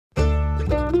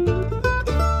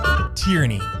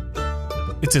Tyranny.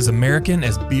 It's as American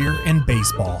as beer and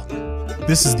baseball.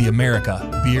 This is the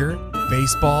America Beer,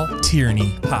 Baseball,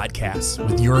 Tyranny podcast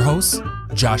with your hosts,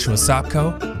 Joshua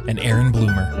Sopko and Aaron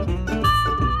Bloomer.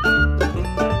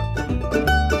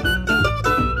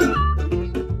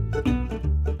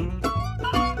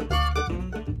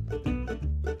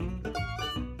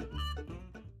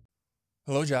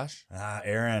 Hello, Josh.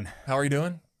 Aaron. How are you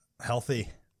doing? Healthy.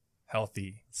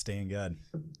 Staying good.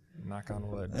 Knock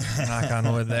on wood. Knock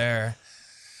on wood there.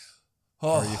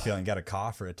 Oh. How are you feeling? Got a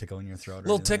cough or a tickle in your throat?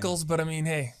 Little tickles, but I mean,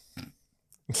 hey.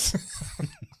 It's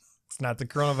not the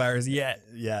coronavirus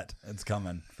yet. It's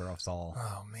coming for us all.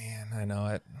 Oh, man. I know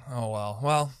it. Oh, well.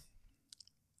 Well,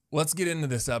 let's get into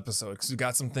this episode because we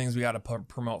got some things we got to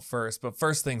promote first. But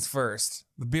first things first,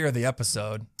 the beer of the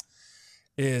episode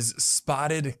is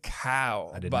Spotted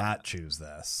Cow. I did not choose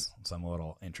this, so I'm a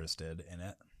little interested in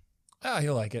it. Oh,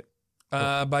 you'll like it.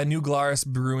 By New Glarus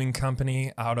Brewing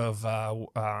Company out of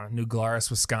New Glarus,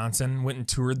 Wisconsin. Went and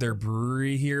toured their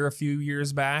brewery here a few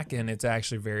years back, and it's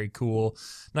actually very cool.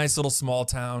 Nice little small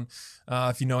town.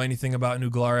 If you know anything about New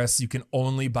Glarus, you can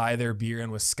only buy their beer in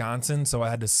Wisconsin, so I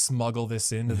had to smuggle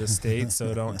this into the state,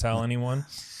 so don't tell anyone.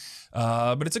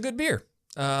 But it's a good beer.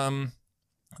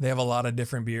 They have a lot of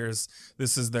different beers.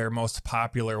 This is their most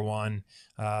popular one,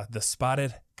 the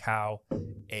Spotted Cow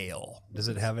Ale. Does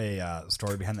it have a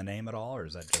story behind the name at all, or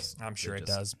is that just? I'm sure it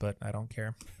does, but I don't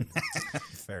care.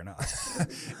 Fair enough.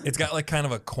 It's got like kind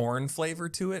of a corn flavor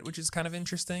to it, which is kind of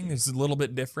interesting. It's a little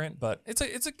bit different, but it's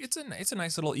a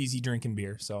nice little easy drinking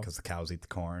beer. So because the cows eat the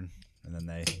corn and then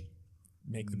they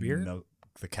make the beer. Milk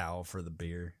the cow for the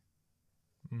beer.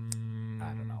 I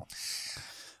don't know.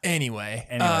 Anyway,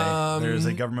 there's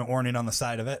a government warning on the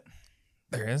side of it.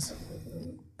 There is.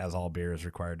 As all beer is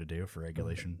required to do for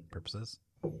regulation purposes.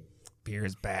 Beer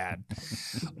is bad.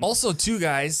 Also, too,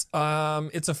 guys,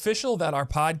 it's official that our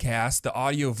podcast, the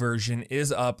audio version,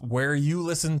 is up where you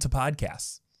listen to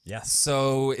podcasts. Yes.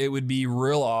 So it would be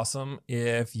real awesome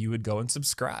if you would go and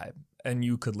subscribe. And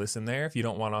you could listen there. If you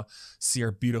don't want to see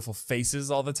our beautiful faces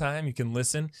all the time, you can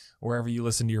listen wherever you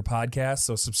listen to your podcast.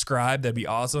 So subscribe. That'd be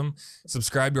awesome.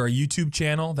 Subscribe to our YouTube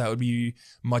channel. That would be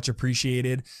much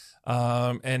appreciated.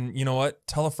 And you know what?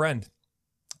 Tell a friend.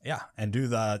 Yeah. And do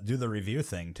the review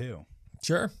thing too.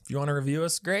 Sure. If you want to review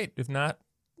us, great. If not,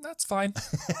 that's fine.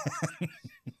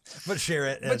 But share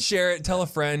it. But share it. Tell a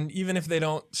friend. Even if they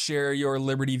don't share your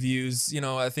Liberty views, you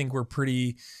know, I think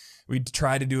we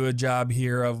try to do a job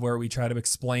here of where we try to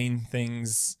explain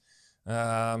things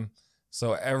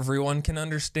so everyone can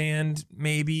understand,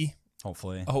 maybe.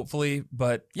 Hopefully.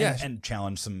 But yeah. And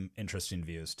challenge some interesting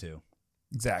views too.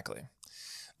 Exactly.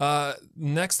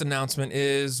 Next announcement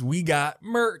is we got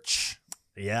merch.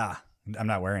 Yeah. I'm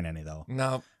not wearing any though.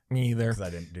 No, me either. Because I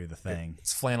didn't do the thing.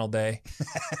 It's flannel day.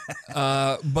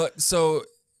 But so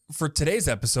for today's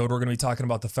episode, we're going to be talking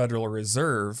about the Federal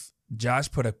Reserve.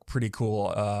 Josh put a pretty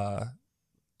cool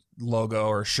logo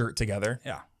or shirt together.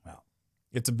 Yeah. Wow.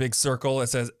 It's a big circle. It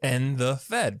says "End the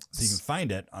Fed." So you can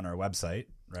find it on our website,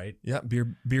 right? Yeah,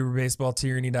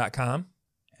 beerbaseballtyranny.com.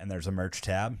 And there's a merch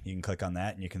tab. You can click on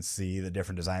that and you can see the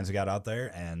different designs we got out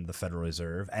there, and the Federal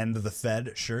Reserve and the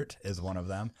Fed shirt is one of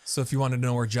them. So if you want to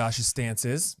know where Josh's stance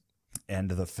is, and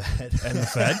the Fed. And the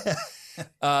Fed.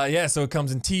 Yeah, so it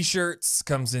comes in T-shirts,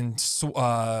 comes in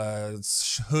hoodies,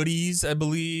 I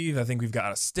believe. I think we've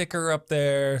got a sticker up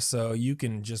there, so you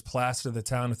can just plaster the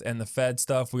town with "And the Fed"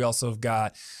 stuff. We also have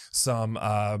got some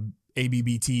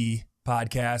ABBT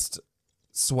podcast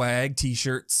swag,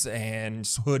 T-shirts and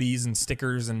hoodies and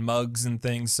stickers and mugs and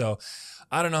things. So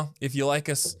I don't know. If you like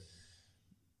us,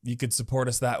 you could support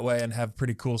us that way and have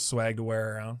pretty cool swag to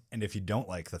wear around. And if you don't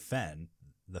like the Fed,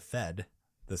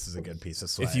 this is a good piece of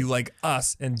swag. If you like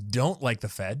us and don't like the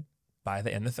Fed, buy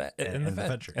the "And the Fed" and the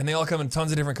Fed shirt. And they all come in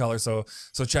tons of different colors, so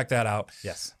check that out.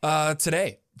 Yes.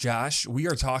 Today, Josh, we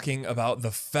are talking about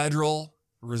the Federal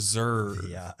Reserve.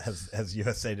 Yeah, as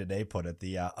USA Today put it,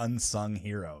 the unsung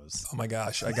heroes. Oh my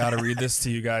gosh, I got to read this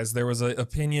to you guys. There was an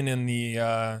opinion in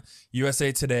the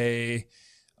USA Today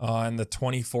on the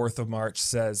 24th of March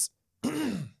says,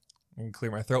 I'm going to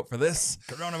clear my throat for this.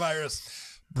 Coronavirus.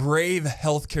 Brave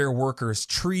healthcare workers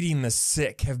treating the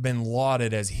sick have been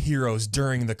lauded as heroes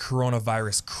during the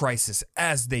coronavirus crisis,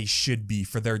 as they should be,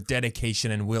 for their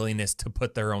dedication and willingness to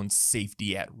put their own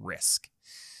safety at risk.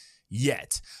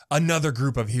 Yet, another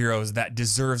group of heroes that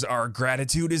deserves our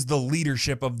gratitude is the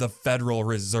leadership of the Federal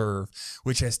Reserve,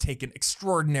 which has taken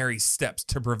extraordinary steps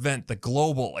to prevent the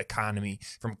global economy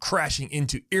from crashing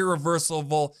into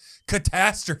irreversible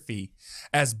catastrophe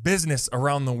as business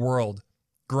around the world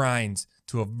grinds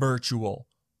to a virtual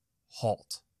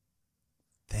halt.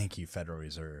 Thank you, Federal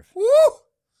Reserve. Woo!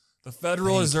 The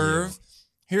Federal Reserve.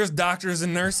 Here's doctors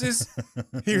and nurses.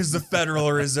 Here's the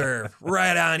Federal Reserve.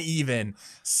 Right on even.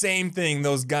 Same thing.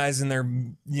 Those guys in their,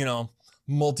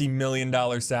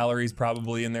 multi-million-dollar salaries,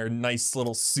 probably in their nice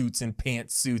little suits and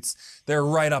pantsuits. They're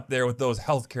right up there with those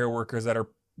healthcare workers that are,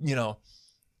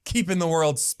 keeping the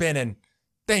world spinning.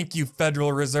 Thank you,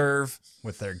 Federal Reserve.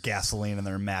 With their gasoline and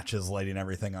their matches lighting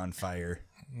everything on fire.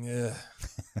 Yeah.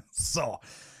 So,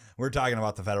 we're talking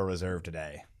about the Federal Reserve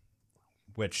today,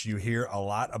 which you hear a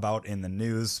lot about in the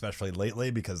news, especially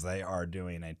lately, because they are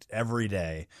doing it every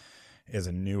day is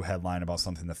a new headline about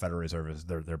something the Federal Reserve is.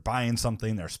 They're buying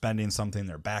something, they're spending something,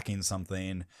 they're backing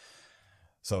something.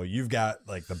 So you've got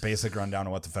like the basic rundown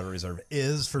of what the Federal Reserve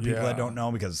is for people that don't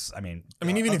know, because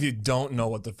even if you don't know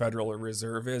what the Federal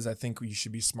Reserve is, I think you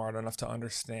should be smart enough to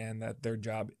understand that their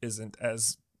job isn't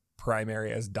as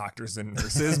primary as doctors and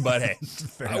nurses. But hey,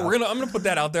 I'm gonna put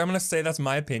that out there. I'm gonna say that's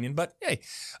my opinion. But hey,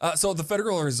 so the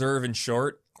Federal Reserve, in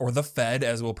short, or the Fed,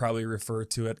 as we'll probably refer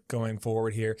to it going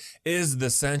forward here, is the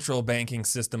central banking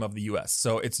system of the U.S.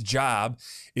 So its job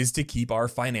is to keep our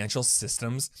financial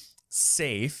systems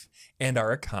safe and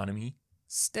our economy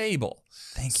stable.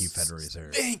 Thank you, Federal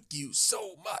Reserve. Thank you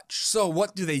so much. So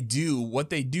what do?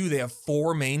 They have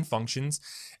four main functions.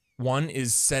 One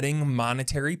is setting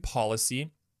monetary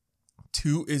policy.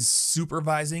 2 is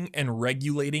supervising and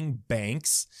regulating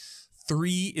banks.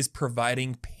 3 is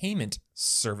providing payment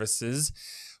services.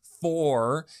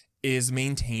 4 is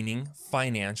maintaining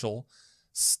financial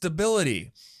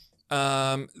stability.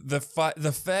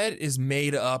 The Fed is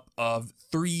made up of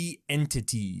 3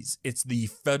 entities. It's the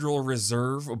Federal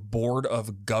Reserve Board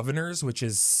of Governors, which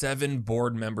is 7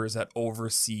 board members that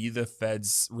oversee the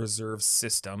Fed's reserve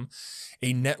system,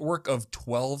 a network of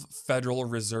 12 Federal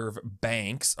Reserve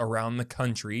banks around the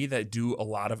country that do a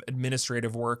lot of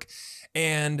administrative work,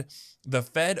 and the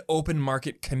Fed Open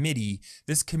Market Committee.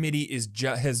 This committee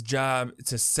has job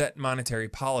to set monetary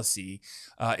policy,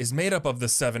 is made up of the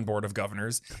 7 Board of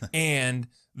Governors and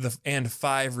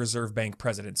 5 Reserve Bank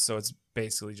presidents. So it's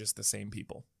basically just the same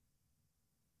people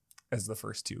as the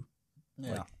first 2.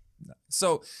 Yeah.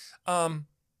 So, I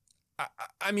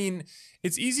mean,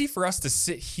 it's easy for us to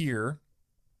sit here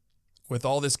with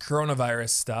all this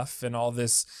coronavirus stuff and all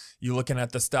this, you looking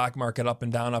at the stock market up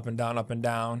and down, up and down, up and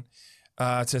down,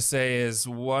 to say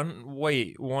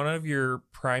one of your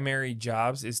primary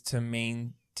jobs is to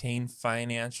maintain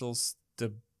financial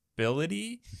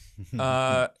stability.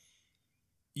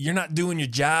 You're not doing your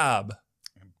job.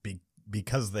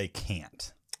 Because they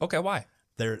can't. Okay, why?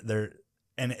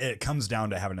 And it comes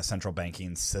down to having a central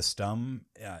banking system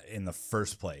in the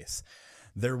first place.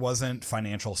 There wasn't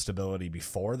financial stability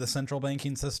before the central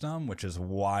banking system, which is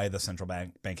why the central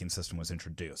banking system was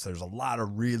introduced. There's a lot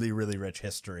of really, really rich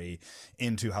history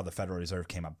into how the Federal Reserve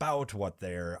came about, what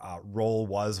their role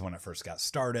was when it first got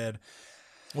started.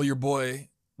 Well, your boy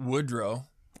Woodrow.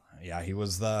 Yeah, he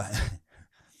was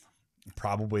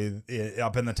probably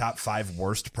up in the top 5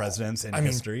 worst presidents in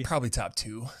history. Probably top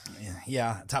 2.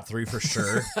 Yeah, top 3 for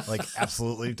sure. Like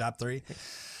absolutely top 3.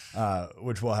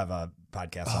 Which we'll have a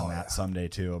podcast on that someday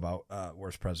too, about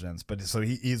worst presidents. But so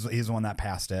he's the one that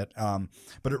passed it.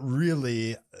 But it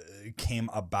really came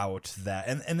about that,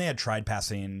 and they had tried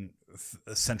passing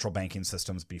central banking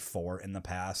systems before in the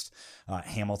past.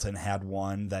 Hamilton had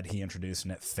one that he introduced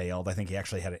and it failed. I think he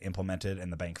actually had it implemented and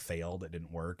the bank failed. It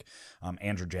didn't work.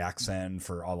 Andrew Jackson,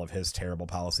 for all of his terrible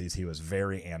policies, he was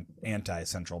very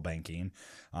anti-central banking.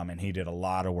 And he did a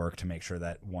lot of work to make sure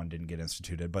that one didn't get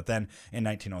instituted. But then in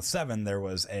 1907, there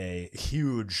was a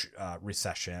huge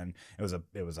recession. It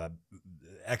was a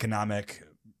economic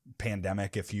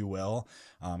pandemic, if you will,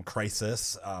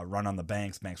 crisis run on the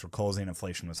banks. Banks were closing.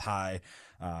 Inflation was high.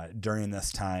 During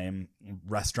this time,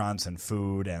 restaurants and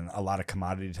food and a lot of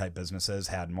commodity type businesses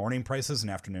had morning prices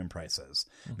and afternoon prices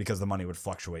because the money would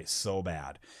fluctuate so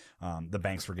bad. The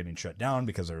banks were getting shut down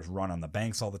because there was run on the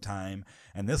banks all the time.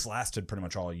 And this lasted pretty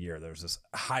much all year. There was this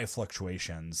high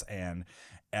fluctuations. And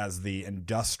as the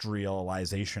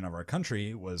industrialization of our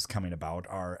country was coming about,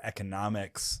 our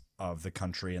economics of the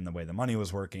country and the way the money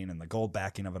was working and the gold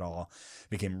backing of it all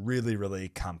became really, really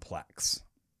complex.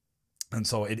 And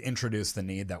so it introduced the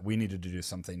need that we needed to do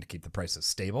something to keep the prices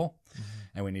stable.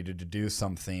 And we needed to do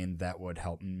something that would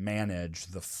help manage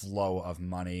the flow of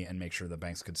money and make sure the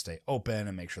banks could stay open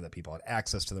and make sure that people had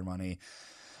access to their money.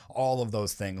 All of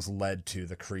those things led to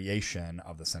the creation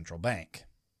of the central bank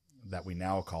that we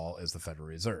now call is the Federal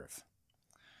Reserve.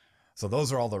 So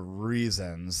those are all the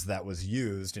reasons that was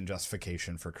used in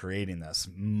justification for creating this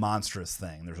monstrous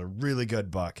thing. There's a really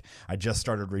good book. I just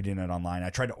started reading it online.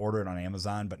 I tried to order it on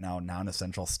Amazon, but now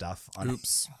non-essential stuff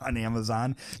on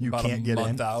Amazon, you About can't get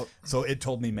in. out. So it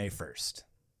told me May 1st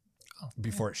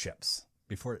before it ships.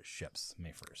 Before it ships,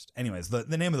 May 1st. Anyways,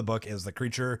 the name of the book is The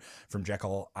Creature from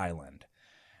Jekyll Island.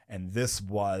 And this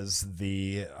was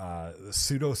the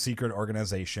pseudo-secret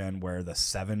organization where the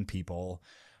 7 people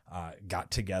got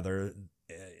together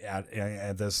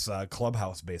at this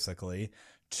clubhouse, basically,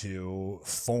 to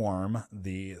form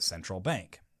the central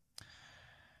bank.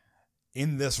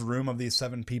 In this room of these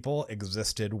 7 people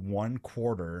existed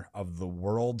 1/4 of the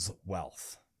world's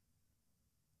wealth.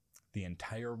 The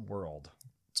entire world.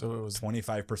 So it was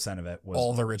 25% of it was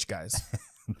all the rich guys.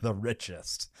 the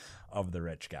richest of the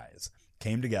rich guys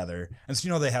came together. And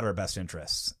so, they had our best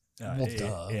interests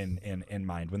in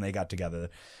mind when they got together.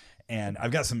 And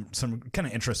I've got some kind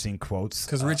of interesting quotes.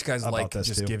 Because rich guys like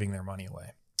just too. giving their money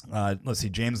away. Let's see.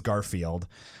 James Garfield.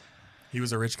 He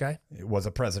was a rich guy? Was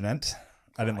a president.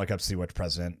 I didn't look up to see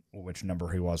which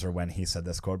number he was or when he said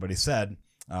this quote, but he said,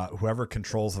 whoever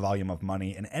controls the volume of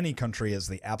money in any country is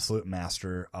the absolute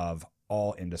master of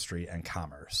all industry and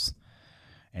commerce.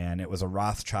 And it was a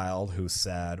Rothschild who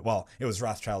said, well, it was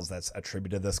Rothschilds that's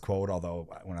attributed this quote, although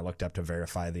when I looked up to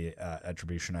verify the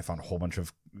attribution, I found a whole bunch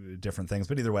of different things.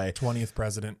 But either way. 20th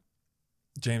president.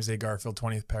 James A. Garfield,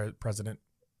 20th president.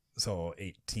 So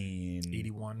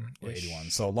 1881.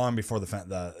 81. So long before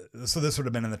so this would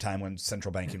have been in the time when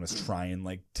central banking was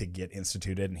trying to get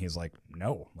instituted. And he's like,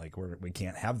 no, we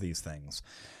can't have these things.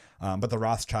 But the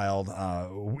Rothschild,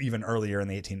 even earlier in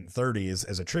the 1830s,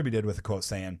 is attributed with a quote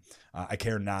saying, I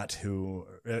care not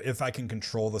if I can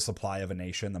control the supply of a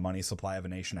nation, the money supply of a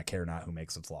nation, I care not who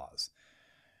makes its laws.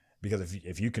 Because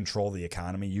if you control the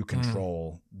economy, you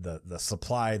control the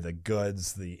supply, the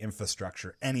goods, the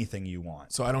infrastructure, anything you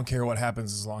want. So I don't care what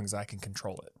happens as long as I can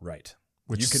control it. Right.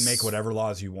 You can make whatever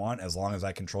laws you want. As long as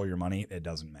I control your money, it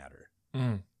doesn't matter.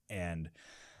 And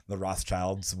the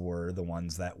Rothschilds were the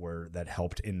ones that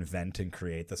helped invent and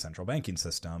create the central banking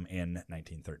system in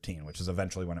 1913, which is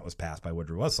eventually when it was passed by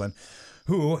Woodrow Wilson,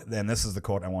 and this is the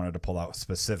quote I wanted to pull out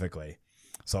specifically.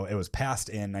 So it was passed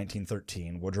in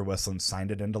 1913. Woodrow Wilson signed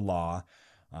it into law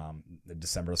in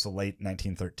December, so late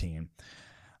 1913.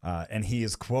 And he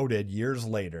is quoted years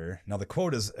later. Now, the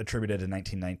quote is attributed to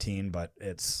 1919, but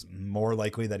it's more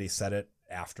likely that he said it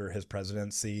after his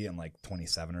presidency in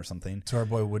 27 or something. To our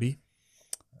boy Woody.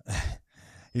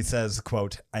 He says,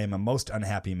 quote, I am a most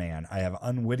unhappy man. I have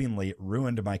unwittingly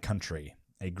ruined my country.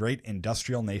 A great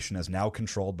industrial nation is now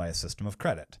controlled by a system of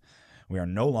credit. We are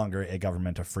no longer a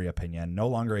government of free opinion, no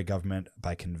longer a government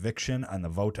by conviction on the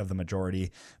vote of the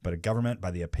majority, but a government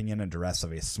by the opinion and duress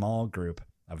of a small group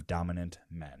of dominant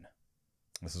men.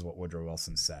 This is what Woodrow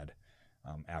Wilson said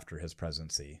after his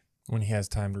presidency. When he has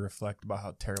time to reflect about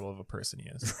how terrible of a person he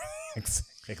is.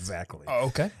 Exactly. Oh,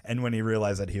 okay. And when he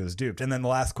realized that he was duped. And then the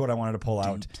last quote I wanted to pull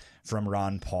out from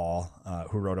Ron Paul,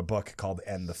 who wrote a book called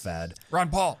End the Fed. Ron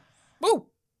Paul. Woo!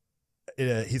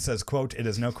 He says, quote, it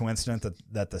is no coincidence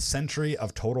that the century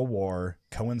of total war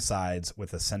coincides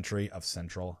with the century of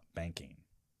central banking.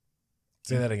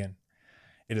 Say that again.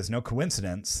 It is no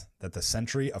coincidence that the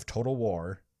century of total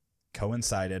war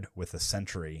coincided with the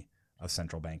century of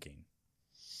central banking.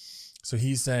 So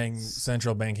he's saying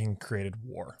central banking created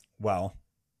war. Well,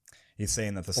 he's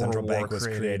saying that the central bank was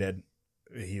created.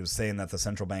 He was saying that the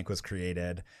central bank was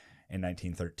created in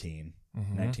 1913.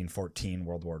 1914,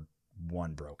 World War I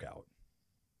broke out.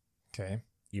 Okay.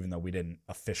 Even though we didn't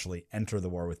officially enter the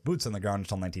war with boots on the ground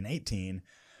until 1918,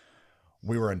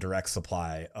 we were in direct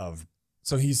supply of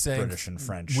So he's saying British and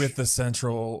French. With the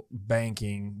central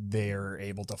banking, they're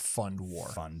able to fund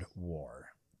war.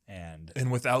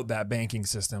 And without that banking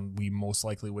system, we most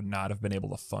likely would not have been able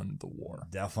to fund the war.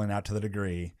 Definitely not to the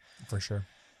degree. For sure.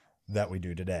 That we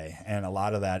do today. And a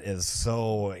lot of that is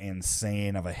so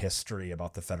insane of a history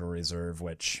about the Federal Reserve,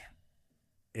 which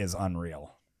is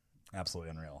unreal.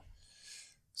 Absolutely unreal.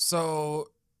 So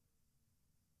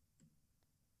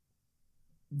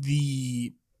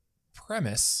the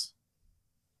premise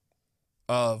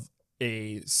of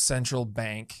a central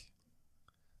bank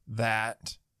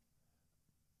that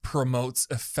promotes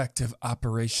effective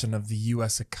operation of the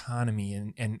U.S. economy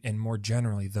and more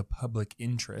generally the public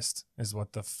interest is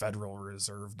what the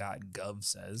federalreserve.gov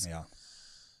says. Yeah.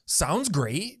 Sounds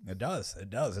great. It does. It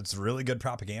does. It's really good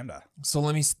propaganda. So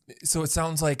it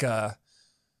sounds like a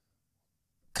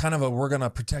kind of a we're going to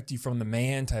protect you from the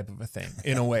man type of a thing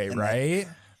in a way, right?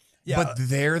 Yeah, but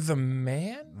they're the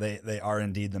man. they are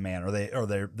indeed the man, or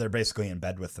they're basically in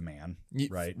bed with the man,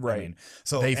 right? Right. I mean,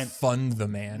 so They fund the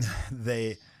man.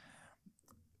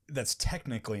 That's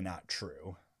technically not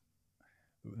true.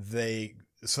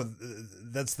 That's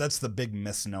the big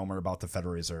misnomer about the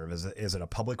Federal Reserve. Is it a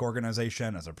public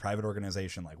organization? Is it a private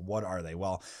organization? Like, what are they?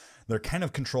 Well, they're kind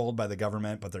of controlled by the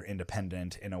government, but they're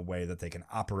independent in a way that they can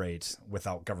operate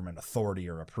without government authority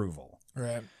or approval.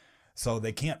 Right. So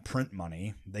they can't print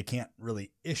money. They can't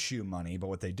really issue money, but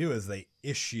what they do is they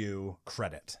issue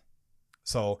credit.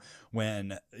 So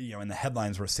when, in the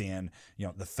headlines we're seeing,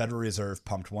 the Federal Reserve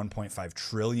pumped $1.5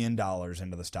 trillion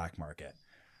into the stock market.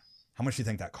 How much do you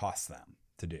think that costs them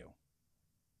to do?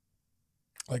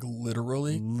 Like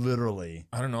literally? Literally.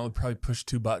 I don't know. They probably push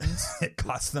 2 buttons. It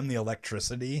costs them the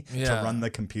electricity to run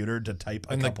the computer, to type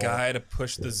a and couple. The guy to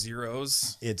push the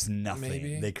zeros. It's nothing.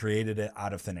 Maybe. They created it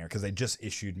out of thin air because they just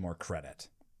issued more credit.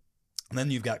 And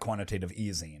then you've got quantitative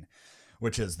easing,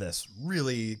 which is this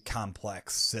really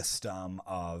complex system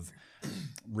of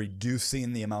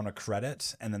reducing the amount of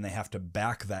credit, and then they have to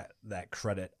back that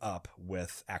credit up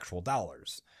with actual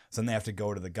dollars. So then they have to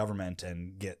go to the government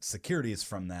and get securities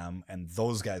from them, and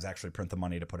those guys actually print the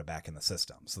money to put it back in the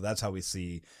system. So that's how we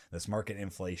see this market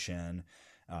inflation,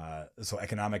 so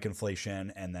economic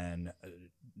inflation, and then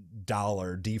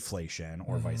dollar deflation,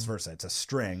 or vice versa. It's a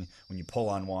string. When you pull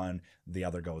on one, the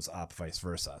other goes up, vice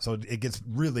versa. So it gets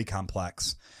really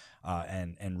complex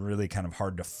and really kind of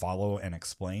hard to follow and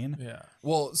explain. Yeah.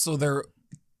 Well, so they're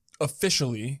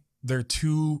officially their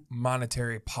 2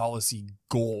 monetary policy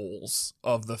goals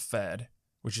of the Fed,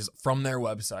 which is from their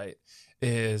website,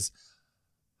 is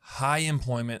high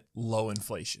employment, low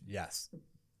inflation. Yes.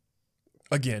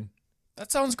 Again,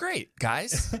 that sounds great,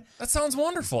 guys. That sounds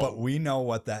wonderful. But we know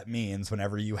what that means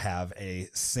whenever you have a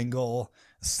single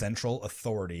central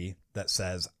authority that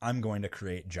says, I'm going to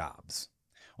create jobs.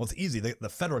 Well, it's easy. The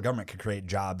federal government can create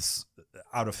jobs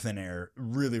out of thin air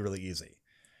really, really easy.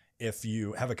 If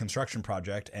you have a construction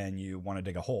project and you want to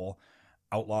dig a hole,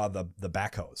 outlaw the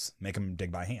backhoes, make them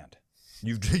dig by hand.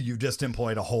 You've just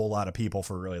employed a whole lot of people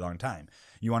for a really long time.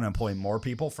 You want to employ more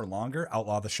people for longer,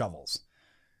 outlaw the shovels.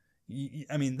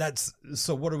 I mean,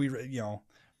 so what are we,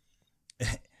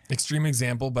 Extreme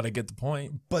example, but I get the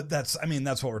point. But that's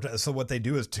what so what they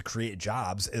do is, to create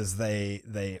jobs, is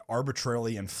they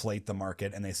arbitrarily inflate the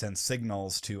market, and they send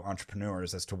signals to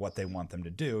entrepreneurs as to what they want them to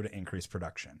do to increase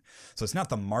production. So it's not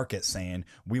the market saying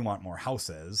we want more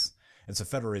houses. It's the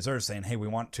Federal Reserve saying, hey, we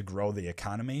want to grow the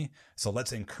economy, so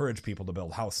let's encourage people to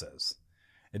build houses.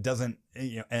 It doesn't,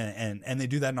 and they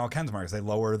do that in all kinds of markets. They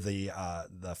lower the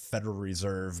Federal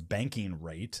Reserve banking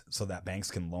rate so that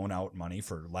banks can loan out money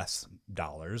for less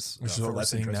dollars, which is for what we're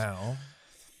less seeing interest. now,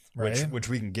 right? Which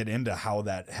we can get into how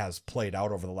that has played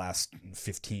out over the last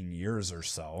 15 years or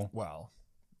so. Well,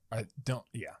 I don't.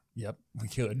 Yeah. Yep. We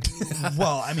could.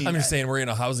 Well, I mean, I'm just saying we're in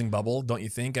a housing bubble, don't you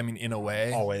think? I mean, in a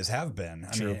way, always have been.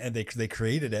 I mean, and they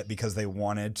created it because they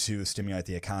wanted to stimulate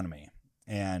the economy.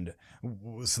 And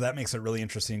so that makes it really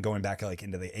interesting. Going back like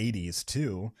into the 80s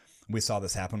too, we saw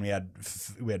this happen. We had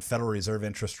Federal Reserve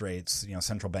interest rates,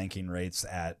 central banking rates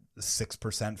at 6%,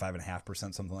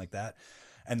 5.5%, something like that.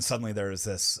 And suddenly there's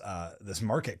this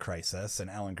market crisis, and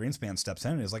Alan Greenspan steps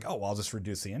in and he's like, "Oh, well, I'll just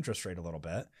reduce the interest rate a little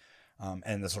bit,"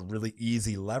 and there's a really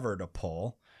easy lever to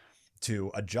pull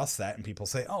to adjust that, and people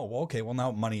say, "Oh, well, okay, well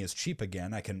now money is cheap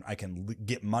again. I can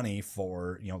get money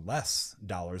for less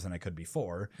dollars than I could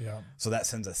before." Yeah. So that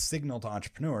sends a signal to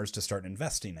entrepreneurs to start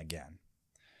investing again.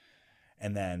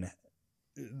 And then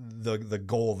the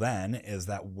goal then is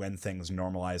that when things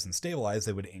normalize and stabilize,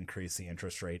 they would increase the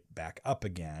interest rate back up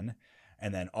again,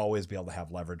 and then always be able to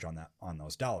have leverage on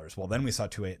those dollars. Well, then we saw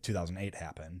 2008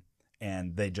 happen,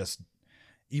 and they just,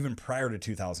 even prior to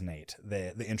 2008,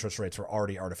 the interest rates were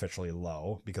already artificially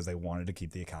low because they wanted to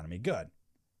keep the economy good.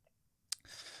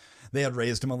 They had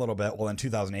raised them a little bit. Well, then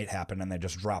 2008 happened, and they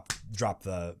just dropped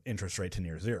the interest rate to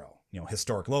near zero.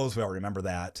 Historic lows, we all remember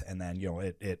that. And then,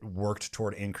 it worked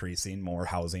toward increasing more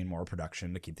housing, more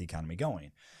production to keep the economy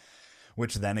going,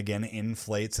 which then again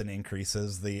inflates and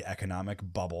increases the economic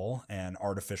bubble and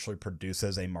artificially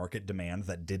produces a market demand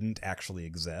that didn't actually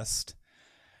exist.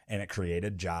 And it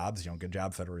created jobs, good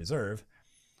job, Federal Reserve.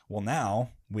 Well,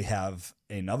 now we have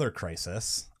another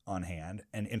crisis on hand,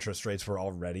 and interest rates were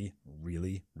already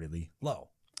really, really low.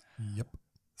 Yep.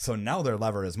 So now their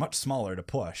lever is much smaller to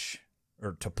push,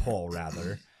 or to pull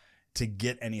rather, to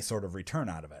get any sort of return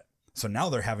out of it. So now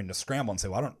they're having to scramble and say,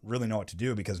 well, I don't really know what to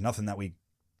do because nothing that we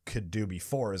could do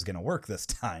before is going to work this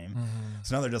time. Mm-hmm.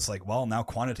 So now they're just like, well, now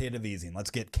quantitative easing. Let's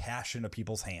get cash into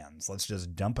people's hands. Let's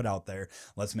just dump it out there.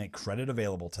 Let's make credit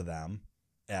available to them.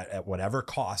 at whatever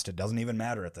cost. It doesn't even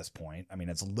matter at this point. I mean,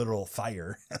 it's literal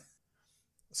fire.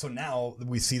 So now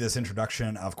we see this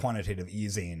introduction of quantitative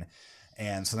easing.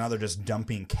 And so now they're just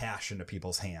dumping cash into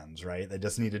people's hands, right? They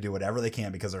just need to do whatever they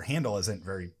can because their handle isn't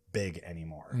very big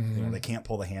anymore. You know, they can't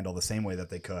pull the handle the same way that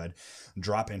they could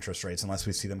drop interest rates unless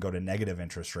we see them go to negative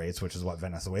interest rates, which is what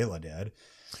Venezuela did.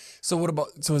 So what about,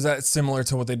 so is that similar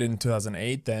to what they did in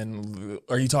 2008 then?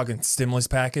 Are you talking stimulus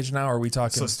package now? Or are we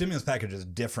talking? So stimulus package is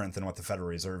different than what the Federal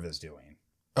Reserve is doing.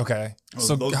 Okay.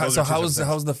 So how's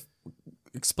the,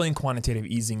 explain quantitative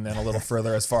easing then a little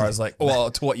further as far as like, well,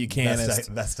 to what you can.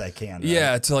 Best I can. Right?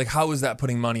 Yeah. To like, how is that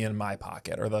putting money in my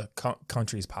pocket or the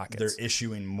country's pockets? They're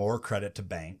issuing more credit to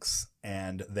banks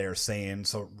and they're saying,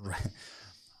 so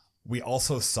we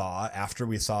also saw, after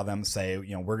we saw them say, you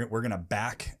know, we're going to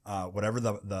back whatever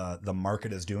the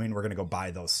market is doing, we're going to go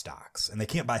buy those stocks. And they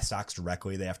can't buy stocks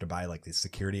directly. They have to buy like these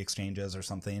security exchanges or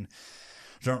something.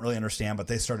 Don't really understand, but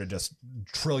they started just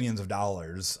trillions of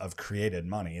dollars of created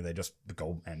money. They just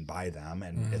go and buy them,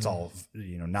 and it's all,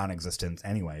 you know, non-existent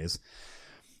anyways,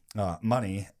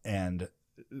 money. And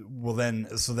well,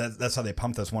 then, so that's how they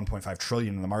pumped this 1.5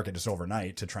 trillion in the market just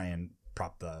overnight to try and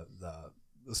prop the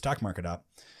stock market up.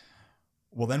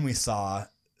 Well, then we saw,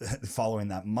 following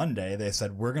that Monday, they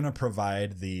said, we're going to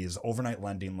provide these overnight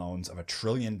lending loans of $1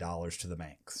 trillion to the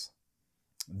banks.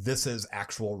 This is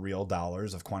actual real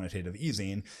dollars of quantitative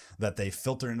easing that they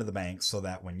filter into the banks so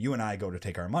that when you and I go to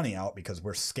take our money out because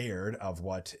we're scared of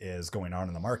what is going on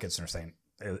in the markets and are saying,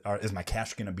 is my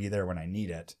cash going to be there when I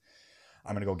need it?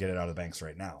 I'm going to go get it out of the banks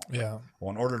right now. Yeah.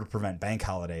 Well, in order to prevent bank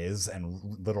holidays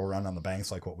and little run on the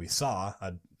banks like what we saw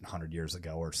 100 years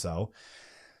ago or so,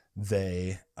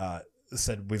 they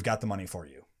said, we've got the money for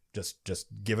you. Just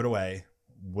give it away.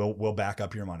 We'll back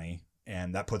up your money.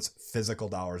 And that puts physical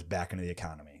dollars back into the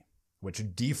economy, which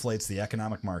deflates the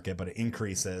economic market, but it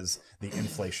increases the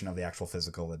inflation of the actual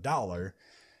physical of the dollar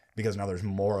because now there's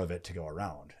more of it to go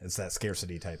around. It's that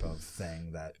scarcity type of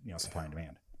thing that, you know, supply and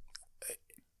demand.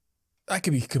 I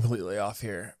could be completely off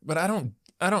here, but I don't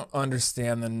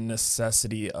understand the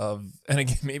necessity of, and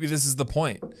again, maybe this is the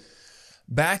point.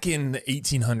 Back in the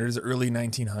 1800s, early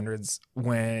 1900s,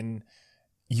 when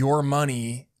your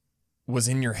money was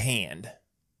in your hand,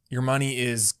 your money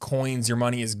is coins, your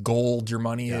money is gold, your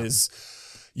money is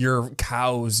your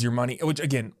cows, your money, which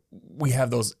again, we have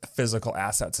those physical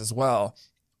assets as well.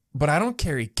 But I don't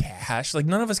carry cash. Like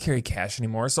none of us carry cash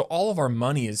anymore. So all of our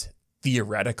money is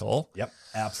theoretical. Yep,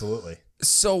 absolutely.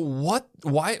 So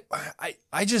why,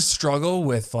 I just struggle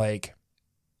with like,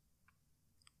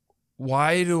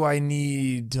 why do I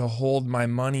need to hold my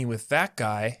money with that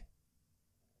guy?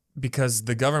 Because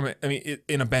the government, I mean,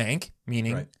 in a bank,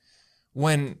 meaning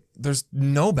when there's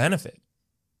no benefit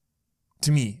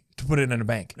to me to put it in a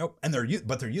bank. Nope. And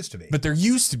but there used to be. But there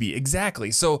used to be,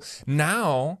 exactly. So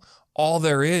now all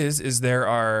there is there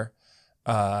are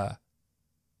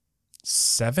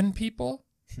 7 people?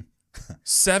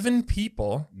 7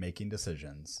 people making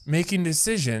decisions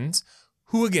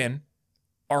who, again,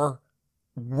 are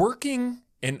working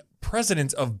and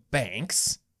presidents of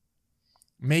banks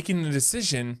making a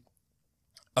decision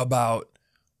about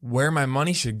where my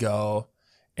money should go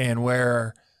and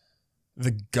where the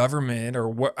government or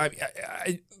what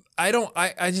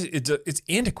it's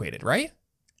antiquated, right?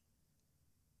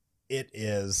 It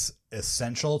is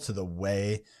essential to the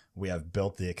way we have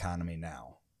built the economy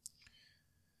now.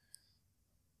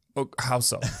 Oh, how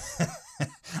so?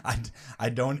 I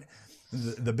don't.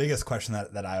 The biggest question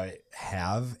that I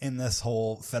have in this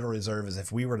whole Federal Reserve is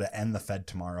if we were to end the Fed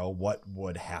tomorrow, what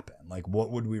would happen? Like, what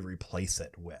would we replace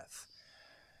it with?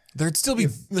 There'd still be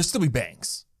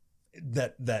banks.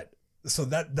 So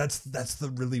that's the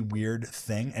really weird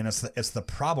thing, and it's the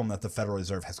problem that the Federal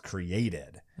Reserve has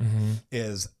created.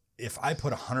 Is if I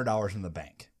put $100 in the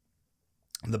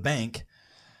bank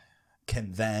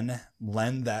can then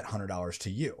lend that $100 to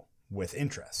you with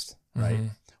interest, right?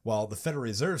 Well, the Federal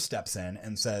Reserve steps in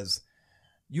and says,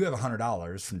 you have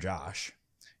 $100 from Josh.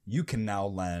 You can now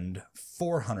lend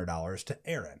 $400 to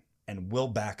Aaron, and we'll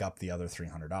back up the other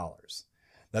 $300.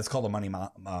 That's called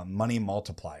a money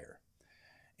multiplier.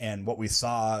 And what we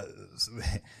saw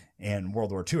in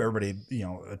World War II, everybody, you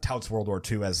know, touts World War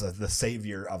II as the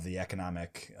savior of the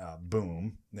economic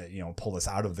boom that, you know, pulled us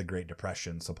out of the Great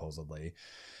Depression, supposedly.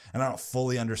 And I don't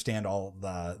fully understand all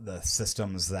the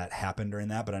systems that happened during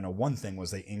that, but I know one thing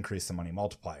was they increased the money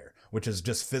multiplier, which is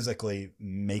just physically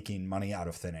making money out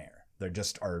of thin air. They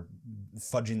just are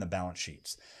fudging the balance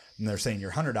sheets. And they're saying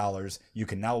your $100, you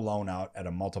can now loan out at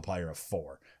a multiplier of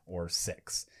 4 or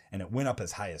 6. And it went up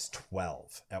as high as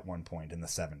 12 at one point in the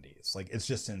 70s. Like, it's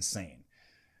just insane.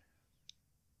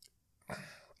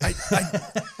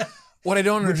 What I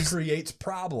don't Which understand creates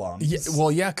problems.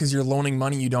 yeah, because you're loaning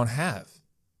money you don't have.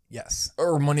 Yes.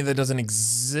 Or money that doesn't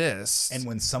exist. And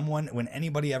when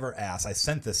anybody ever asks, I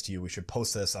sent this to you. We should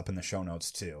post this up in the show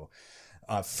notes too.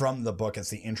 From the book, it's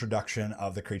the introduction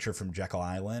of The Creature from Jekyll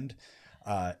Island.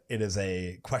 It is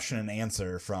a question and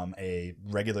answer from a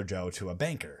regular Joe to a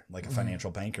banker, like a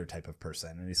financial banker type of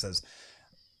person. And he says,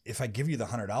 if I give you the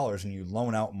 $100 and you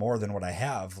loan out more than what I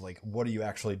have, like, what are you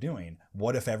actually doing?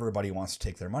 What if everybody wants to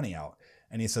take their money out?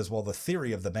 And he says, well, the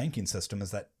theory of the banking system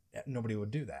is that nobody would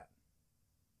do that.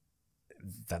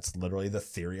 That's literally the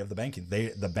theory of the banking.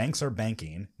 The banks are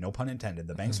banking, no pun intended.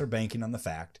 The banks are banking on the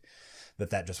fact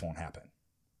that just won't happen.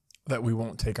 That we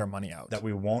won't take our money out. That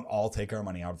we won't all take our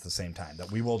money out at the same time.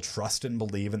 That we will trust and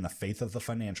believe in the faith of the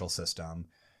financial system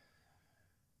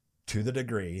to the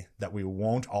degree that we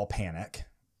won't all panic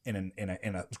in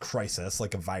a crisis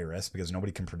like a virus, because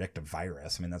nobody can predict a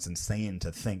virus. I mean, that's insane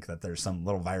to think that there's some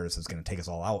little virus that's going to take us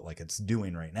all out like it's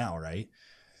doing right now, right?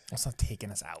 It's not taking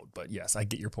us out, but yes, I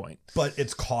get your point. But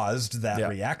it's caused that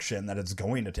reaction that it's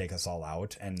going to take us all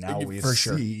out, and now we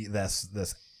see this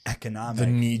economic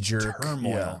knee-jerk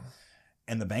turmoil. Yeah.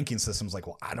 And the banking system's like,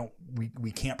 well,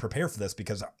 we can't prepare for this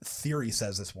because theory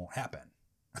says this won't happen.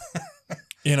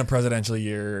 In a presidential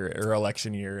year or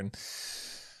election year. And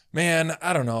man,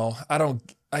 I don't know.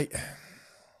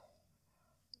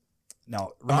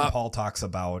 Now, Ron Paul talks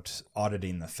about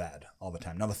auditing the Fed all the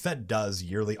time. Now, the Fed does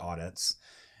yearly audits,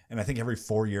 and I think every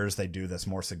 4 years they do this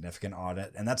more significant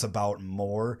audit, and that's about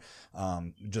more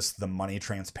just the money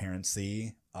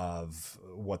transparency of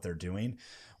what they're doing.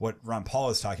 What Ron Paul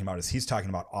is talking about is he's talking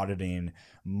about auditing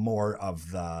more of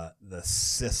the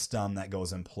system that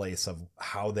goes in place of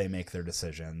how they make their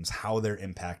decisions, how they're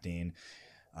impacting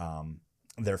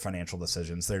their financial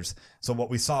decisions. So what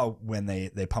we saw when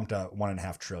they pumped a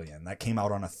 $1.5 trillion, that came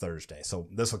out on a Thursday. So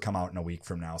this will come out in a week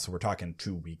from now. So we're talking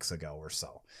 2 weeks ago or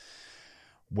so,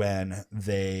 when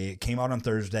they came out on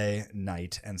Thursday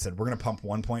night and said, we're going to pump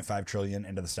 1.5 trillion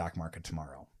into the stock market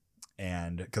tomorrow.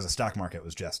 And because the stock market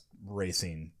was just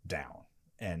racing down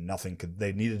and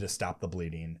they needed to stop the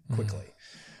bleeding quickly.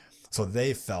 So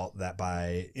they felt that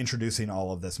by introducing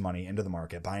all of this money into the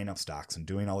market, buying up stocks and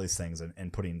doing all these things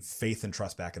and putting faith and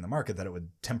trust back in the market, that it would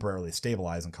temporarily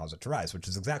stabilize and cause it to rise, which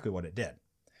is exactly what it did.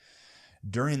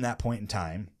 During that point in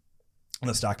time,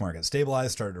 the stock market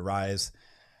stabilized, started to rise.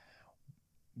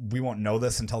 We won't know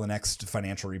this until the next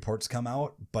financial reports come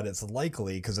out, but it's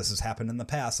likely, because this has happened in the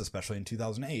past, especially in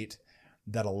 2008,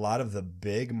 that a lot of the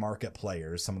big market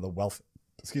players, some of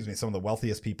the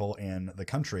wealthiest people in the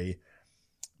country,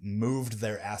 moved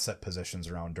their asset positions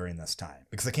around during this time,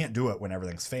 because they can't do it when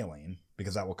everything's failing,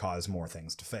 because that will cause more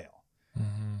things to fail.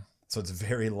 So it's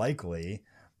very likely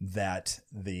that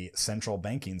the central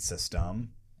banking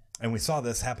system, and we saw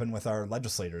this happen with our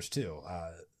legislators too.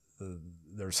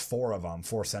 There's 4 of them,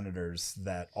 4 senators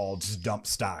that all just dumped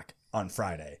stock on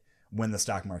Friday when the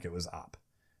stock market was up,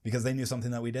 because they knew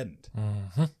something that we didn't.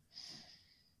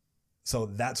 So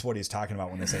that's what he's talking about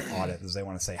when they say audit, is they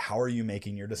want to say, how are you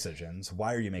making your decisions?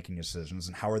 Why are you making your decisions?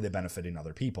 And how are they benefiting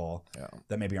other people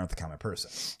that maybe aren't the common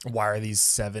person? Why are these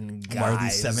 7 guys? Why are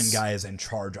these 7 guys in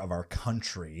charge of our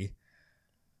country?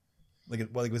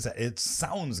 Like we said, it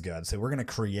sounds good. So we're going to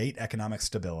create economic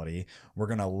stability. We're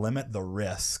going to limit the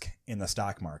risk in the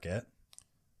stock market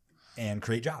and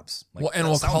create jobs. We'll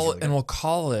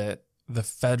call it the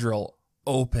Federal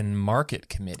Open Market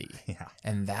Committee. Yeah.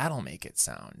 And that'll make it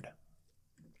sound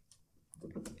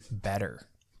better.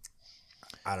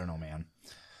 I don't know, man.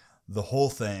 The whole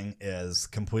thing is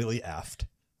completely effed.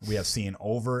 We have seen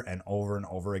over and over and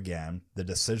over again, the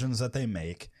decisions that they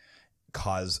make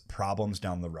cause problems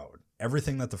down the road.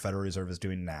 Everything that the Federal Reserve is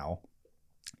doing now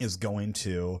is going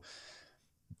to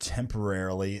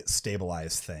temporarily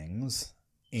stabilize things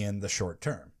in the short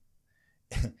term.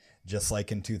 Just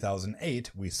like in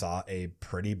 2008, we saw a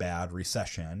pretty bad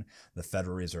recession. The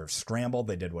Federal Reserve scrambled.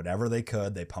 They did whatever they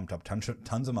could. They pumped up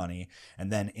tons of money.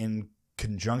 And then in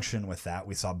conjunction with that,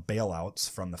 we saw bailouts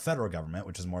from the federal government,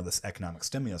 which is more this economic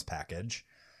stimulus package.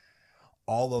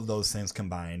 All of those things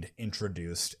combined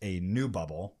introduced a new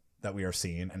bubble that we are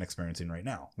seeing and experiencing right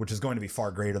now, which is going to be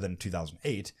far greater than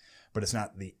 2008, but it's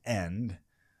not the end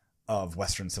of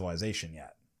Western civilization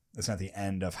yet. It's not the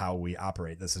end of how we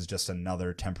operate. This is just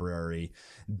another temporary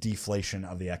deflation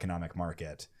of the economic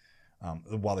market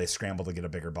while they scramble to get a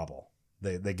bigger bubble.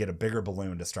 They get a bigger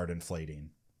balloon to start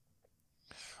inflating.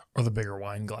 Or the bigger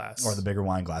wine glass.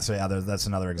 So yeah, that's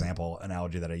another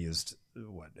analogy that I used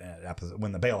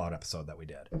when the bailout episode that we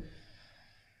did.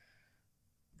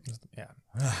 Yeah.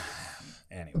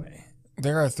 Anyway.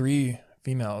 There are 3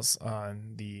 females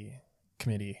on the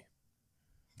committee?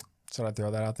 Should I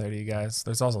throw that out there to you guys?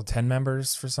 There's also 10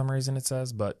 members for some reason it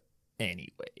says, but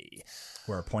anyway.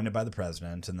 Who are appointed by the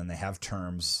president, and then they have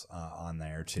terms on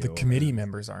there too. The committee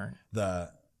members aren't.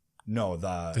 The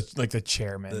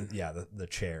chairman. The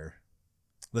chair.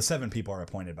 The 7 people are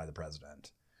appointed by the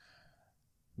president.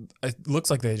 It looks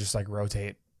like they just like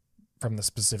rotate from the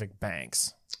specific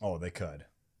banks. Oh, they could.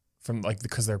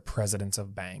 Because they're presidents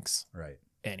of banks. Right.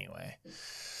 Anyway.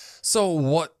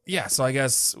 So I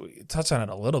guess we touched on it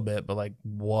a little bit, but like,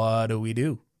 what do we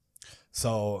do?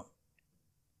 So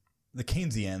the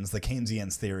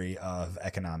Keynesian theory of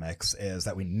economics is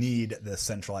that we need this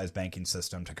centralized banking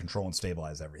system to control and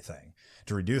stabilize everything,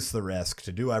 to reduce the risk,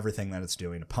 to do everything that it's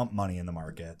doing, to pump money in the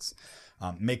markets,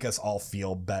 make us all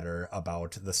feel better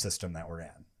about the system that we're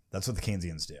in. That's what the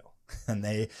Keynesians do. And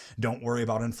they don't worry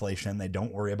about inflation. They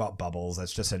don't worry about bubbles.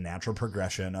 That's just a natural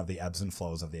progression of the ebbs and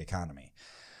flows of the economy.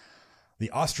 The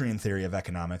Austrian theory of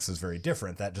economics is very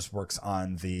different. That just works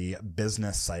on the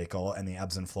business cycle and the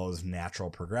ebbs and flows natural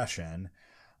progression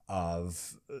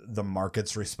of the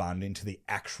markets responding to the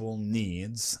actual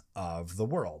needs of the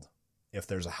world. If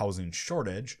there's a housing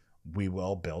shortage, we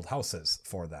will build houses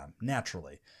for them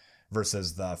naturally.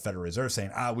 Versus the Federal Reserve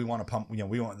saying, we want to pump,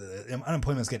 the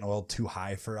unemployment is getting a little too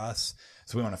high for us,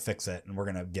 so we want to fix it, and we're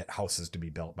going to get houses to be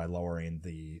built by lowering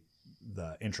the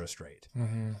interest rate.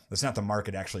 Mm-hmm. It's not the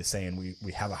market actually saying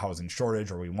we have a housing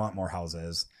shortage or we want more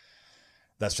houses.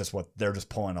 That's just what they're just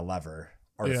pulling a lever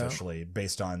artificially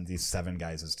based on these 7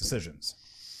 guys' decisions.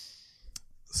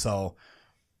 So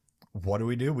what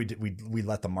do? We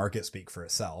let the market speak for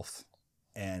itself,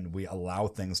 and we allow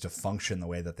things to function the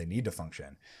way that they need to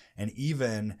function. And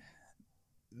even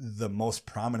the most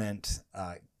prominent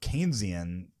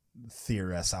Keynesian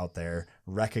theorists out there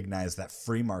recognize that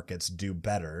free markets do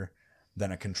better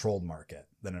than a controlled market,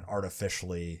 than an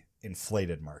artificially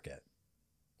inflated market.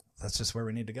 That's just where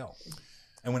we need to go.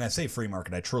 And when I say free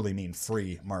market, I truly mean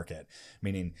free market,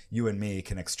 meaning you and me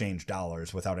can exchange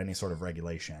dollars without any sort of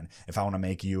regulation. If I want to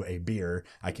make you a beer,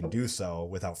 I can do so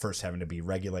without first having to be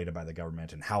regulated by the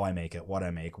government and how I make it, what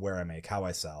I make, where I make, how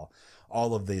I sell,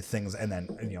 all of the things. And then,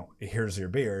 here's your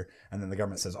beer. And then the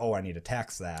government says, I need to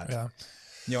tax that.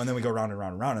 Yeah. And then we go round and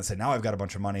round and round and say, now I've got a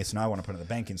bunch of money, so now I want to put it in the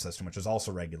banking system, which is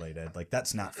also regulated. Like,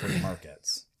 that's not free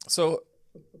markets. So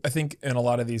I think in a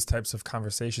lot of these types of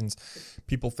conversations,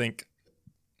 people think,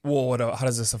 well, how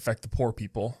does this affect the poor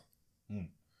people?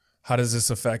 How does this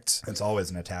affect... It's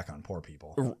always an attack on poor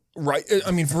people. Right.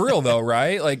 I mean, for real, though,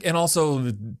 right? Like, and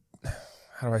also,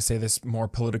 how do I say this more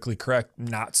politically correct?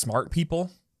 Not smart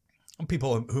people.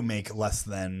 People who make less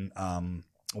than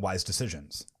wise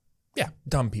decisions. Yeah,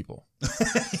 dumb people.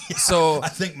 So I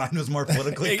think mine was more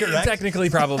politically correct. Technically,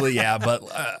 probably, yeah, but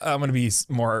I'm going to be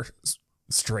more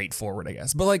straightforward, I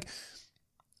guess. But like,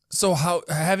 so how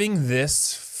having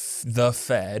the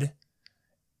Fed,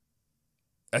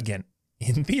 again,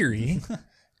 in theory,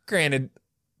 granted,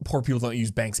 poor people don't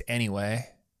use banks anyway,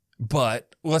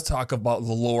 but let's talk about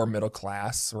the lower middle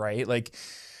class, right? Like,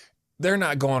 they're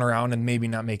not going around and maybe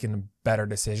not making better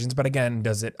decisions. But again,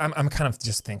 I'm kind of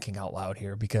just thinking out loud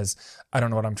here because I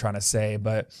don't know what I'm trying to say,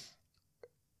 but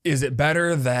is it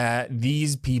better that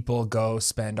these people go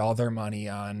spend all their money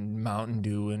on Mountain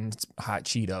Dew and hot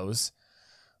Cheetos?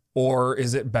 Or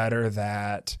is it better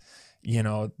that,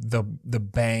 the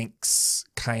banks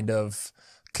kind of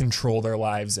control their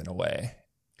lives in a way?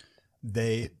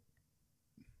 They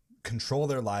control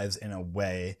their lives in a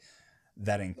way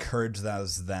that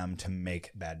encourages them to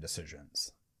make bad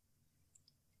decisions.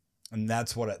 And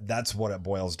that's what it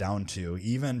boils down to,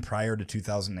 even prior to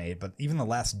 2008, but even the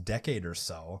last decade or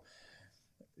so.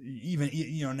 Even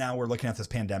now we're looking at this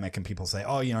pandemic and people say,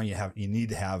 you need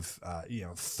to have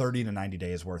 30 to 90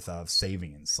 days worth of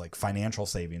savings, like financial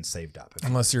savings saved up.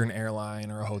 Unless you're an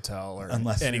airline or a hotel or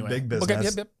unless you're big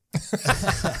business. Okay,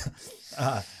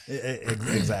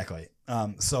 Exactly.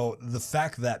 So the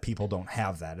fact that people don't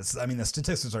have that, the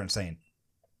statistics are insane.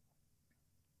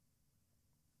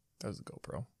 That was a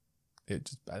GoPro. I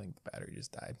think the battery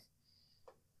just died.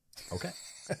 Okay.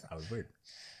 That was weird.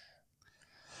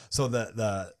 So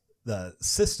the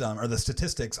system or the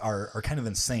statistics are kind of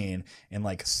insane, and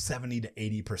like 70 to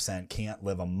 80% can't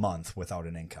live a month without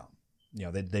an income.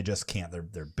 They just can't.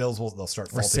 Their bills they'll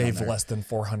start or save less than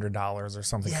 $400 or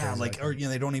something. Yeah, or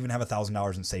they don't even have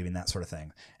 $1,000 in saving, that sort of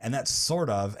thing. And that's sort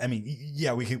of,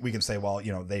 we can say, well,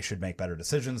 they should make better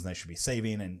decisions and they should be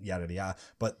saving and yada yada yada.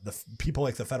 But the people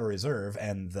like the Federal Reserve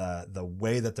and the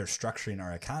way that they're structuring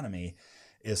our economy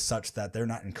is such that they're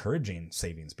not encouraging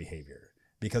savings behavior.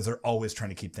 Because they're always trying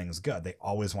to keep things good. They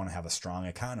always want to have a strong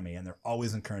economy, and they're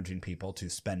always encouraging people to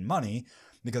spend money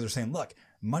because they're saying, look,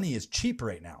 money is cheap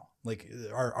right now. Like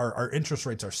our interest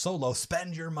rates are so low.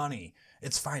 Spend your money.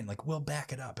 It's fine. Like we'll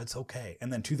back it up. It's okay.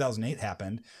 And then 2008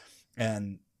 happened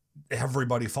and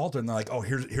everybody faltered and they're like, oh,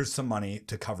 here's some money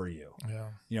to cover you. Yeah.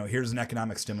 You know, here's an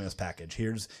economic stimulus package.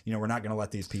 Here's, you know, we're not going to let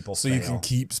these people so fail. you can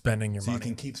keep spending your money. You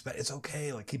can keep spending. It's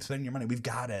okay. Like keep spending your money. We've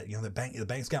got it. You know, the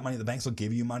bank's got money. The banks will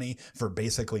give you money for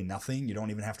basically nothing. You don't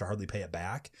even have to hardly pay it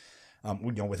back.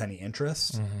 You know, with any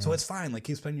interest. So it's fine. Like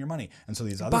keep spending your money. And so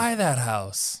these other buy that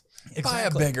house, buy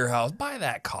a bigger house, buy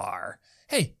that car.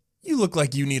 Hey, you look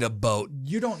like you need a boat.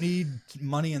 You don't need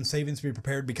money and savings to be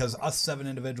prepared because us 7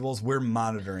 individuals, we're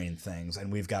monitoring things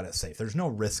and we've got it safe. There's no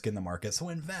risk in the market. So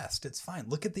invest. It's fine.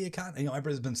 Look at the economy. You know,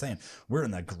 everybody's been saying we're in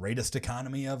the greatest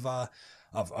economy of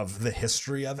the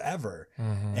history of ever.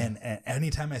 And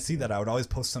anytime I see that, I would always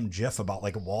post some GIF about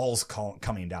like walls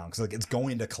coming down because like it's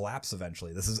going to collapse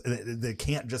eventually. They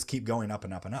can't just keep going up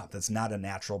and up and up. That's not a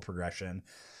natural progression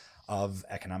of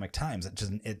economic times.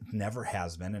 It never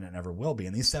has been and it never will be.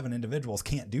 And these 7 individuals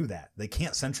can't do that. They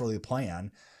can't centrally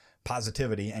plan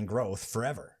positivity and growth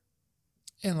forever.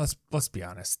 And let's be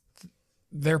honest,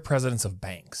 they're presidents of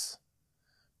banks.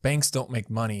 Banks don't make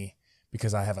money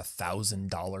because I have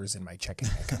 $1,000 in my checking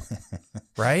account,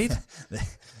 right?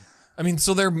 I mean,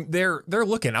 so they're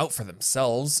looking out for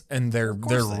themselves and their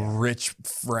rich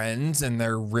friends and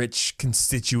their rich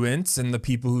constituents and the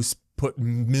people who put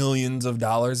millions of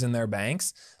dollars in their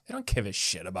banks. They don't give a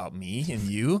shit about me and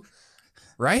you,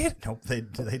 right? Nope. They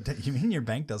you mean your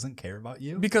bank doesn't care about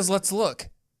you? Because let's look.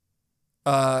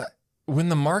 When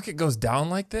the market goes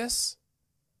down like this,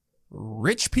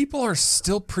 rich people are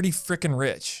still pretty freaking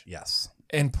rich. Yes.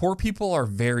 And poor people are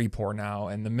very poor now.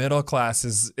 And the middle class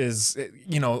is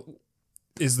you know,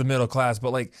 is the middle class.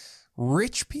 But like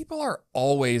rich people are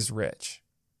always rich.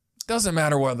 Doesn't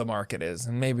matter what the market is.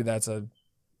 And maybe that's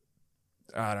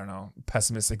I don't know,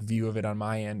 pessimistic view of it on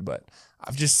my end, but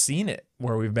I've just seen it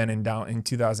where we've been in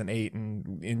 2008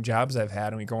 and in jobs I've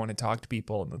had and we go in and talk to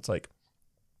people and it's like,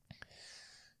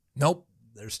 nope.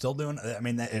 They're still doing, I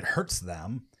mean, it hurts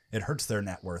them. It hurts their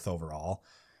net worth overall,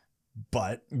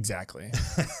 but exactly.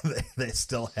 they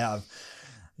still have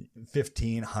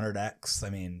 1,500x. I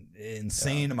mean,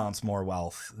 insane amounts more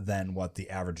wealth than what the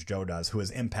average Joe does, who is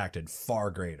impacted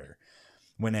far greater.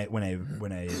 When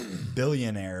a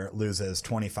billionaire loses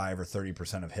 25 or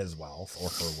 30% of his wealth or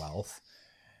her wealth,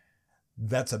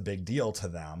 that's a big deal to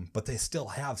them, but they still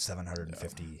have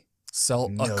 $750 million.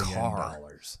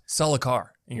 Sell a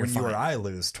car. And when you or I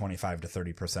lose 25 to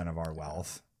 30% of our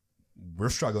wealth, we're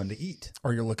struggling to eat.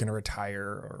 Or you're looking to retire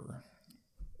or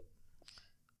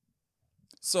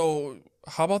so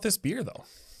how about this beer though?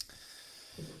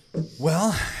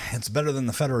 Well, it's better than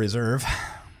the Federal Reserve.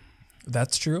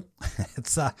 That's true.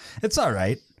 It's all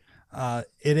right.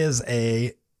 It is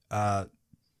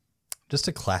just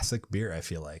a classic beer. I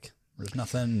feel like there's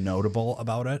nothing notable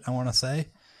about it. I want to say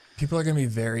people are going to be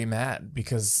very mad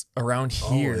because around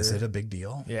here, is it a big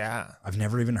deal? Yeah, I've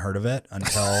never even heard of it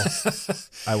until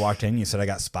I walked in. You said I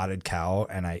got spotted cow,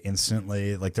 and I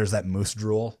instantly like. There's that moose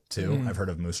drool too. I've heard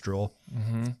of moose drool,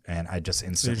 and I just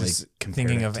instantly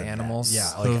thinking of animals.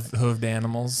 That. Yeah, like, hooved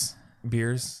animals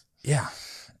beers. Yeah.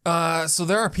 So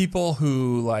there are people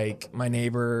who like my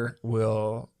neighbor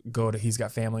will go to, he's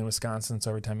got family in Wisconsin. So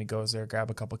every time he goes there,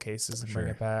 grab a couple cases and bring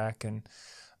it back. And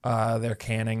they're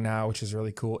canning now, which is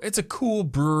really cool. It's a cool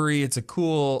brewery. It's a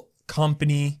cool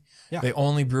company. Yeah. They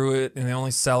only brew it and they only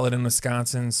sell it in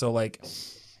Wisconsin. So like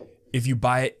if you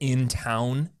buy it in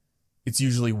town, it's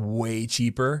usually way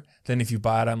cheaper than if you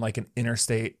buy it on like an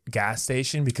interstate gas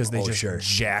station because they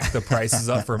jack the prices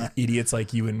up for idiots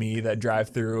like you and me that drive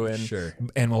through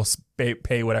and will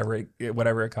pay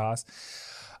whatever it costs.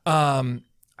 I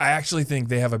actually think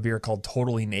they have a beer called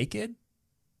Totally Naked.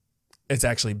 It's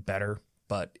actually better,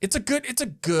 but it's a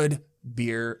good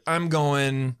beer. I'm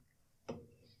going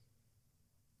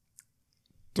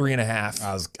 3.5.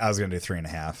 I was gonna do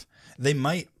 3.5. They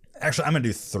might actually. I'm gonna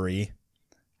do 3.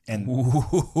 And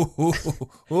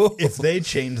if they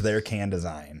change their can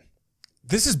design,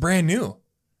 this is brand new.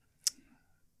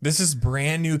 This is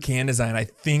brand new can design. I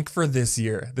think for this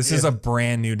year, this is a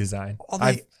brand new design.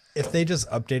 If they just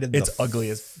updated, it's ugly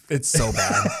as it's so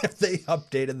bad. If they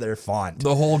updated their font,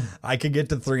 I could get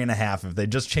to 3.5 if they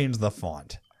just changed the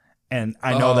font. And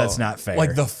I know that's not fair.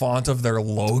 Like the font of their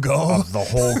logo, of the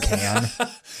whole can.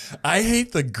 I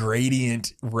hate the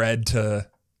gradient red to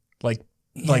like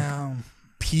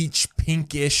peach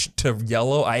pinkish to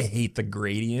yellow. I hate the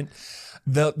gradient.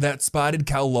 That Spotted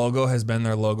Cow logo has been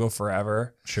their logo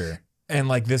forever. Sure. And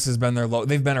like this has been their logo.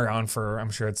 They've been around for,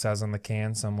 I'm sure it says on the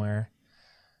can somewhere.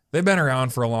 They've been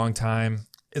around for a long time.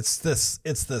 it's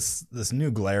this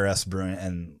New Glarus brewing,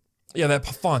 and yeah, that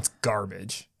font's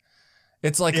garbage.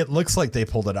 It's like it looks like they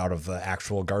pulled it out of the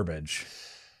actual garbage.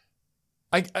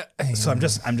 So I'm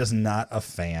just not a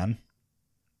fan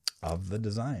of the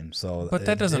design. So, but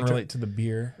that doesn't relate to the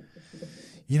beer.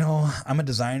 You know, I'm a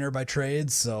designer by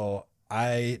trade, so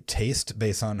I taste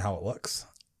based on how it looks.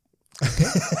 Okay.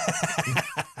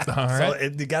 All right.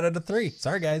 So you got it a 3.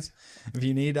 Sorry, guys. If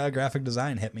you need graphic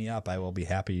design, hit me up. I will be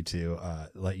happy to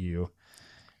let you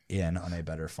in on a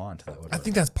better font. That would I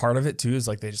think that's part of it too, is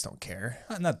like they just don't care.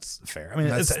 And that's fair. I mean,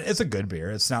 it's a good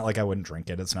beer. It's not like I wouldn't drink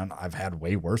it. It's not. I've had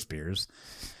way worse beers.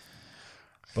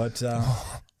 But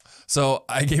so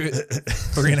I gave it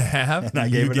 3.5. And I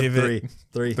gave it a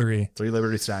 3. 3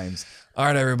 Liberty Steins. All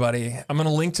right, everybody. I'm going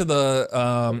to link to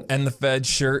the End the Fed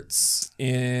shirts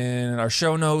in our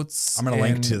show notes. I'm going to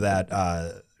link to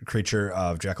that Creature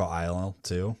of Jekyll Isle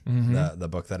too, the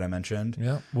book that I mentioned.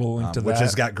 Yeah, we'll link to that. Which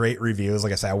has got great reviews.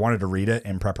 Like I said, I wanted to read it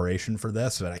in preparation for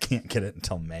this, but I can't get it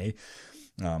until May.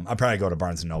 I'll probably go to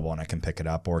Barnes & Noble and I can pick it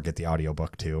up or get the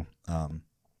audiobook too. And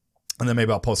then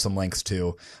maybe I'll post some links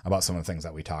too about some of the things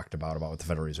that we talked about what the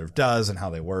Federal Reserve does and how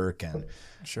they work, and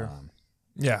sure.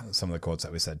 Some of the quotes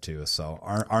that we said too. So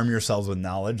arm yourselves with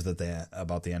knowledge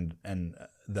about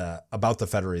the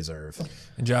Federal Reserve.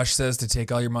 And Josh says to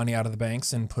take all your money out of the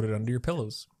banks and put it under your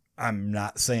pillows. I'm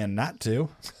not saying not to.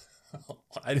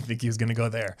 I didn't think he was going to go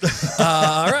there.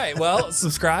 All right. Well,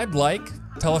 subscribe, like,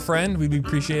 tell a friend. We'd be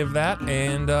appreciative of that.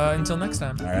 And until next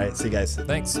time. All right. See you guys.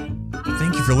 Thanks.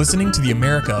 Thank you for listening to the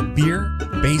America Beer,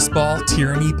 Baseball,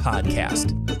 Tyranny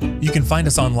podcast. You can find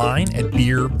us online at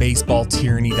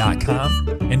beerbaseballtyranny.com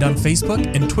and on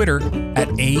Facebook and Twitter at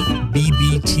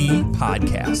ABBT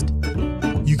Podcast.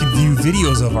 You can view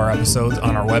videos of our episodes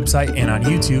on our website and on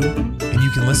YouTube, and you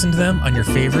can listen to them on your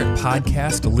favorite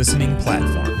podcast listening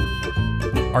platform.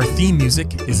 Our theme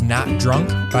music is Not Drunk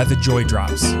by the Joy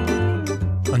Drops.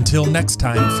 Until next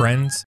time, friends.